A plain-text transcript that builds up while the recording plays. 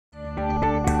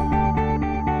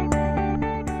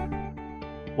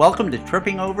Welcome to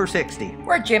Tripping Over 60.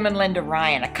 We're Jim and Linda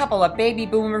Ryan, a couple of baby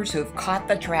boomers who've caught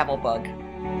the travel bug.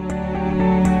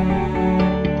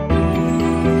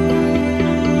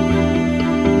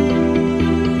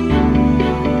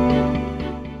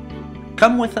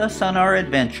 Come with us on our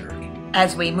adventure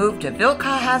As we move to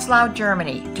Wilkau-Haßlau,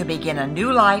 Germany, to begin a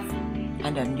new life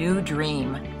and a new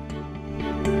dream.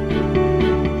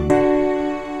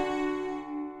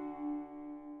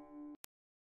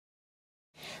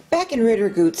 Back in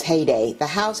Rittergut's heyday, the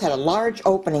house had a large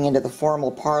opening into the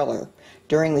formal parlor.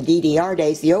 During the DDR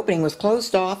days, the opening was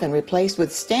closed off and replaced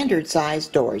with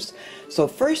standard-sized doors. So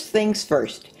first things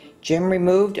first, Jim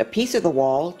removed a piece of the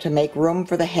wall to make room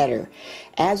for the header,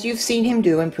 as you've seen him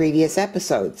do in previous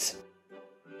episodes.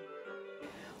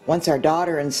 Once our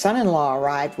daughter and son-in-law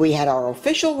arrived, we had our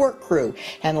official work crew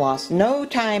and lost no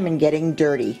time in getting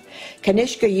dirty.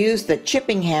 Kanishka used the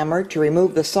chipping hammer to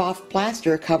remove the soft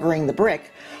plaster covering the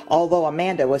brick, although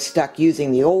Amanda was stuck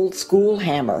using the old school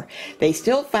hammer. They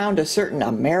still found a certain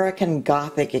American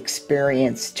Gothic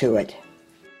experience to it.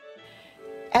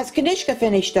 As Kanishka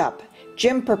finished up,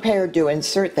 Jim prepared to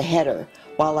insert the header,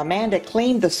 while Amanda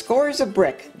cleaned the scores of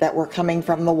brick that were coming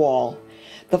from the wall.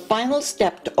 The final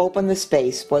step to open the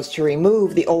space was to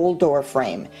remove the old door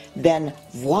frame. Then,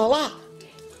 voila!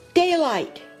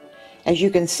 Daylight! As you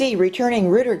can see, returning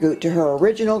Rittergut to her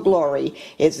original glory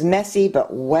is messy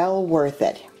but well worth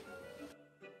it.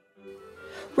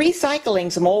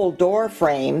 Recycling some old door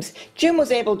frames, Jim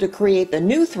was able to create the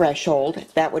new threshold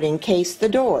that would encase the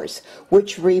doors,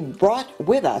 which we brought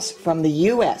with us from the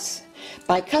U.S.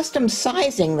 By custom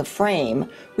sizing the frame,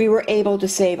 we were able to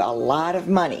save a lot of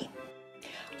money.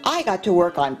 I got to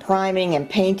work on priming and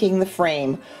painting the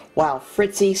frame while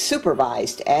Fritzy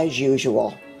supervised as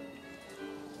usual.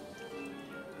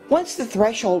 Once the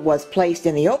threshold was placed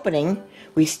in the opening,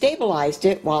 we stabilized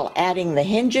it while adding the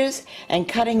hinges and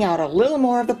cutting out a little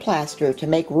more of the plaster to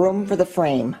make room for the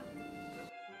frame.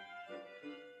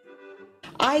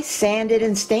 I sanded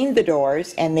and stained the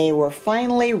doors, and they were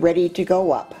finally ready to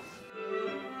go up.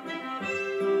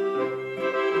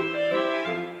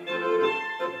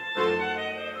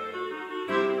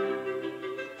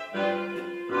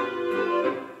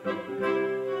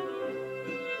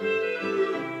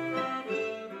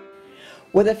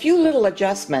 With a few little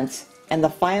adjustments and the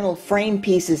final frame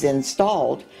pieces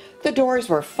installed, the doors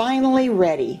were finally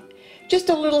ready. Just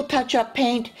a little touch-up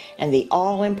paint and the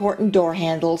all-important door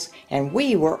handles, and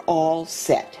we were all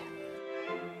set.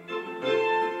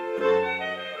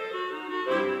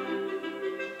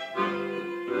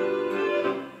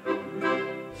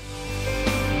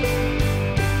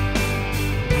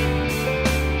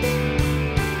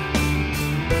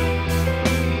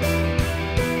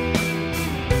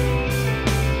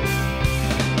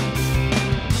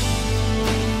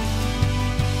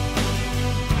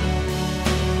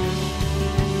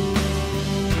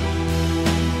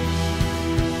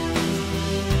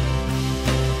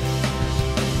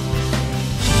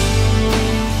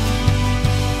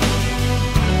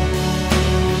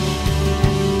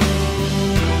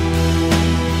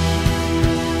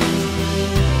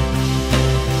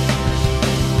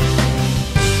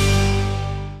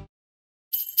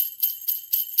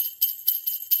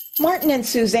 Martyn and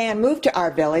Suzanne moved to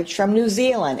our village from New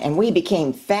Zealand, and we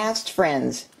became fast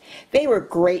friends. They were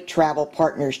great travel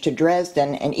partners to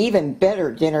Dresden and even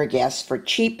better dinner guests for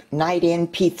cheap night-in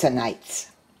pizza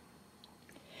nights.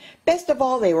 Best of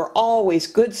all, they were always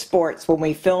good sports when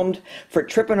we filmed for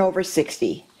Trippin Over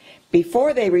 60.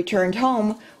 Before they returned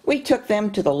home, we took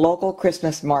them to the local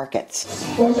Christmas markets.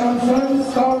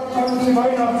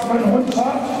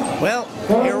 Well,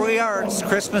 here we are. It's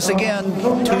Christmas again,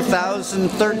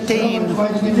 2013,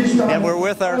 and we're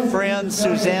with our friends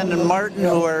Suzanne and Martyn,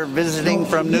 who are visiting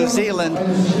from New Zealand.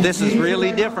 This is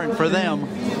really different for them.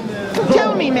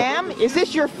 Tell me, ma'am, is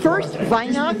this your first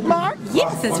Weihnachtsmarkt?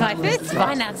 Yes, it's my first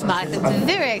Weihnachtsmarkt. It's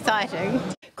very exciting.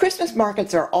 Christmas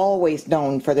markets are always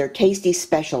known for their tasty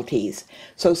specialties,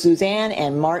 so Suzanne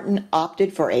and Martyn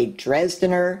opted for a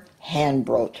Dresdener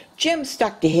Handbrot. Jim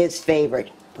stuck to his favorite,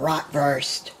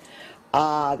 bratwurst.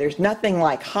 Ah, there's nothing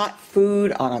like hot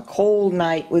food on a cold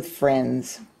night with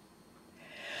friends.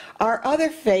 Our other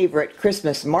favorite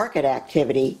Christmas market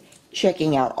activity,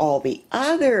 checking out all the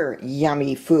other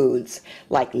yummy foods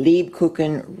like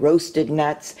Lebkuchen, roasted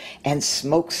nuts, and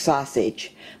smoked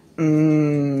sausage.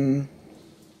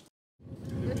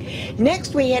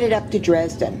 Next, we headed up to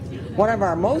Dresden, one of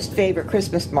our most favorite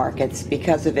Christmas markets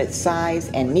because of its size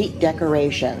and neat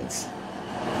decorations.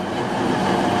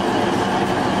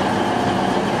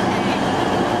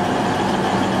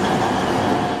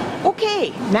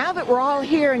 Okay, now that we're all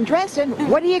here in Dresden,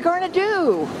 what are you going to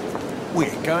do?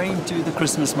 We're going to the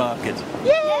Christmas market.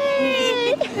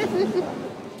 Yay!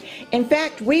 In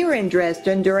fact, we were in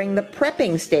Dresden during the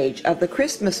prepping stage of the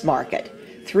Christmas market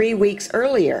 3 weeks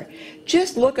earlier.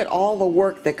 Just look at all the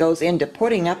work that goes into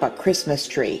putting up a Christmas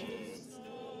tree.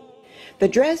 The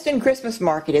Dresden Christmas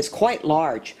market is quite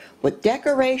large, with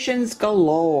decorations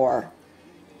galore.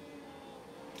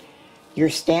 Your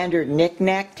standard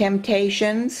knick-knack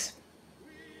temptations,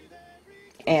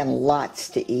 and lots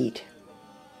to eat.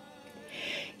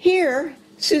 Here,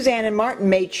 Suzanne and Martyn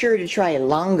made sure to try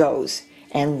langos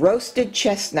and roasted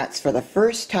chestnuts for the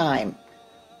first time,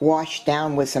 washed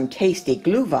down with some tasty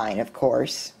glühwein, of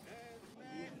course.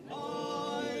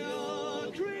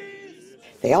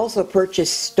 They also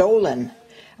purchased Stollen,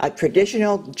 a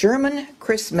traditional German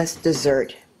Christmas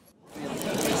dessert.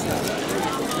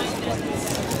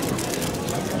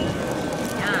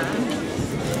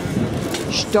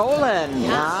 Stollen,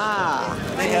 ah.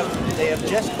 They have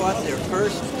just bought their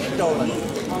first Stollen.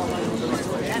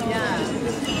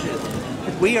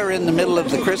 We are in the middle of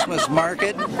the Christmas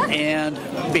market, and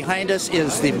behind us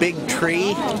is the big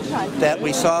tree that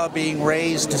we saw being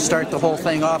raised to start the whole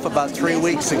thing off about 3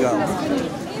 weeks ago.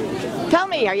 Tell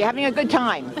me, are you having a good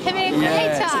time? Having a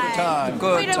great time.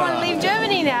 Good We don't want to leave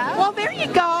Germany now. Well, there you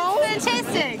go.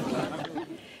 Fantastic.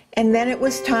 And then it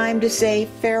was time to say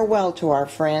farewell to our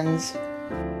friends.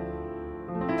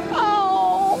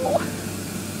 Oh.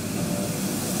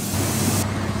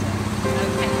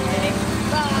 Okay.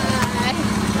 Bye.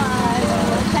 Bye.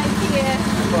 Take care.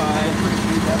 Bye.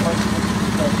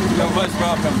 You're most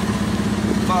welcome.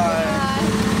 Bye.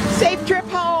 Bye. Safe trip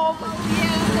home.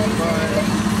 Yeah.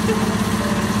 Bye.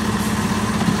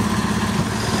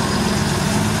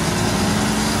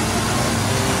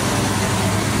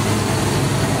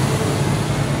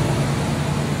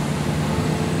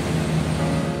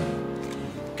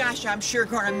 Gosh, I'm sure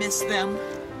gonna miss them.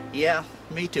 Yeah,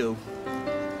 me too.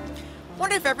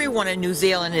 Wonder if everyone in New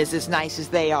Zealand is as nice as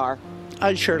they are.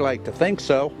 I'd sure like to think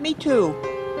so. Me too.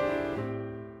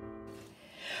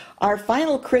 Our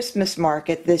final Christmas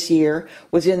market this year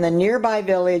was in the nearby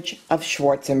village of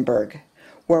Schwarzenberg,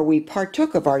 where we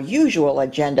partook of our usual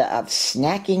agenda of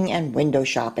snacking and window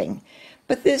shopping,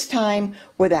 but this time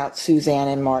without Suzanne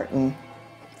and Martyn.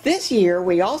 This year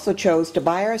we also chose to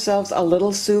buy ourselves a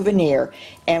little souvenir,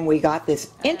 and we got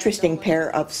this interesting pair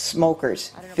of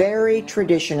smokers, very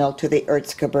traditional to the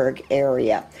Erzgebirge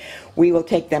area. We will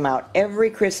take them out every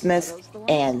Christmas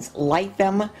and light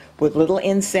them with little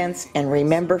incense and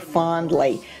remember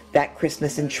fondly that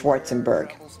Christmas in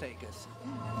Schwarzenberg.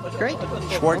 Great.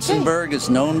 Schwarzenberg is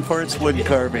known for its wood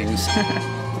carvings.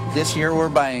 This year we're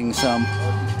buying some.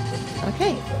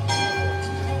 Okay.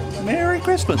 Merry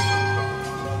Christmas.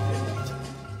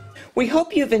 We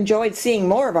hope you've enjoyed seeing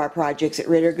more of our projects at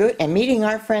Rittergut and meeting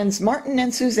our friends Martyn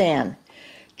and Suzanne.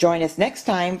 Join us next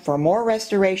time for more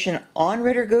restoration on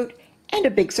Rittergut and a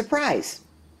big surprise.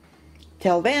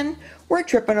 Till then, we're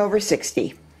tripping over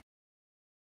 60.